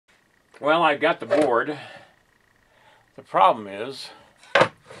Well, I got the board. The problem is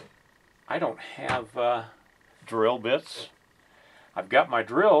I don't have drill bits. I've got my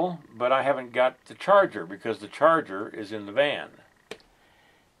drill, but I haven't got the charger because the charger is in the van.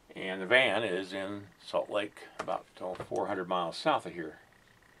 And the van is in Salt Lake, about 400 miles south of here.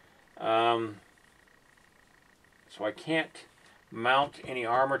 So I can't mount any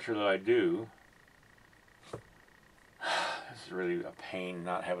armature that I do. This is really a pain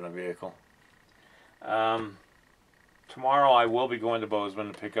not having a vehicle. Tomorrow I will be going to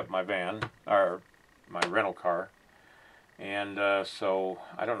Bozeman to pick up my van, or my rental car. And so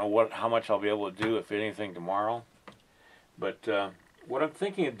I don't know how much I'll be able to do, if anything, tomorrow. But what I'm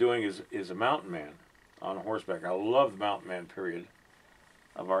thinking of doing is a mountain man on horseback. I love the mountain man period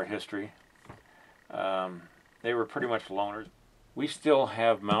of our history. They were pretty much loners. We still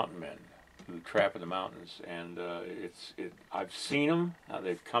have mountain men who trap in the mountains, and I've seen them.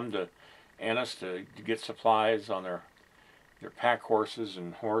 They've come to Ennis to get supplies on their pack horses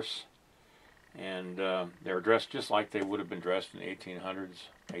and horse, and they're dressed just like they would have been dressed in the 1800s,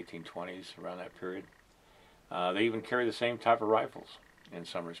 1820s, around that period. They even carry the same type of rifles in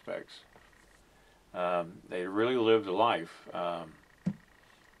some respects. They really lived a life.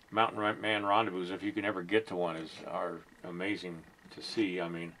 Mountain man rendezvous, if you can ever get to one, are amazing to see. I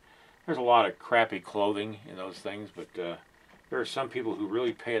mean, there's a lot of crappy clothing in those things, but there are some people who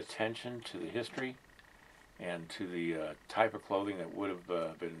really pay attention to the history and to the type of clothing that would have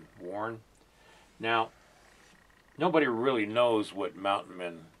been worn. Now, nobody really knows what mountain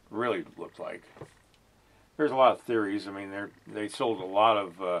men really looked like. There's a lot of theories. I mean, they sold a lot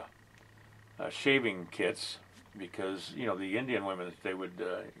of shaving kits because, you know, the Indian women that they would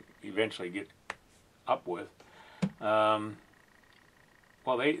eventually get up with,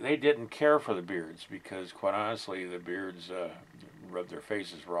 well, they didn't care for the beards because, quite honestly, the beards rubbed their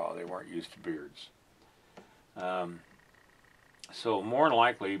faces raw. They weren't used to beards. So more than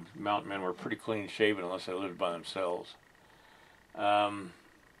likely, mountain men were pretty clean shaven unless they lived by themselves.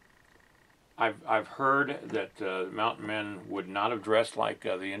 I've heard that mountain men would not have dressed like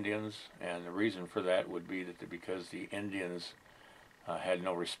the Indians, and the reason for that would be because the Indians had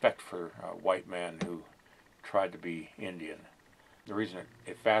no respect for a white man who tried to be Indian. The reason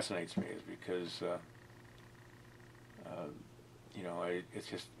it fascinates me is because you know, it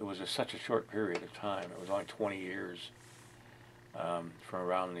was just such a short period of time. It was only 20 years from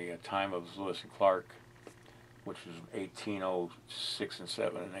around the time of Lewis and Clark, which was 1806 and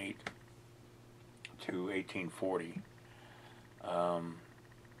 7 and 8 to 1840.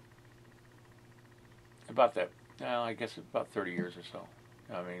 About that, well, I guess about 30 years or so.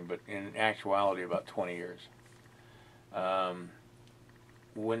 I mean, but in actuality, about 20 years.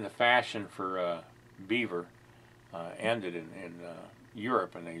 When the fashion for beaver ended in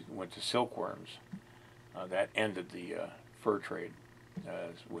Europe, and they went to silkworms, that ended the fur trade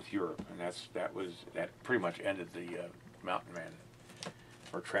with Europe, and that pretty much ended the mountain man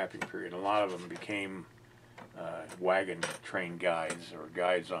or trapping period. A lot of them became wagon train guides or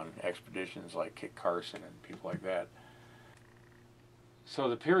guides on expeditions like Kit Carson and people like that. So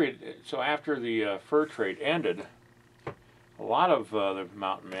after the fur trade ended, a lot of the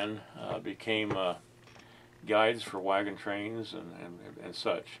mountain men became guides for wagon trains and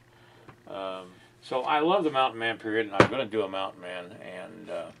such. So I love the mountain man period, and I'm going to do a mountain man, and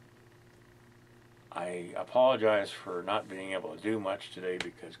I apologize for not being able to do much today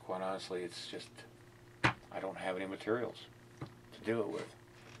because, quite honestly, it's just I don't have any materials to do it with.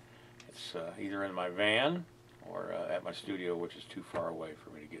 It's either in my van or at my studio, which is too far away for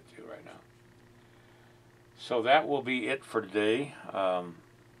me to get to right now. So that will be it for today.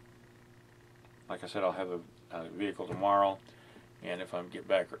 Like I said, I'll have a vehicle tomorrow, and if I get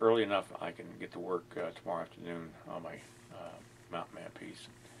back early enough, I can get to work tomorrow afternoon on my mountain man piece.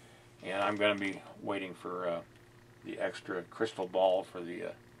 And I'm going to be waiting for the extra crystal ball for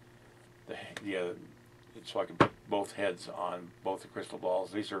so I can put both heads on both the crystal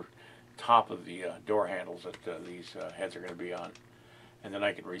balls. These are top of the door handles that these heads are going to be on. And then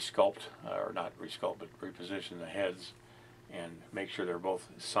I can resculpt, or not resculpt, but reposition the heads and make sure they're both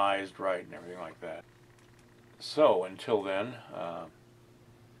sized right and everything like that. So until then, I'll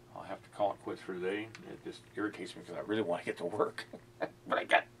have to call it quits for today. It just irritates me because I really want to get to work, but I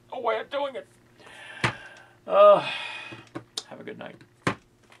got no way of doing it. Have a good night.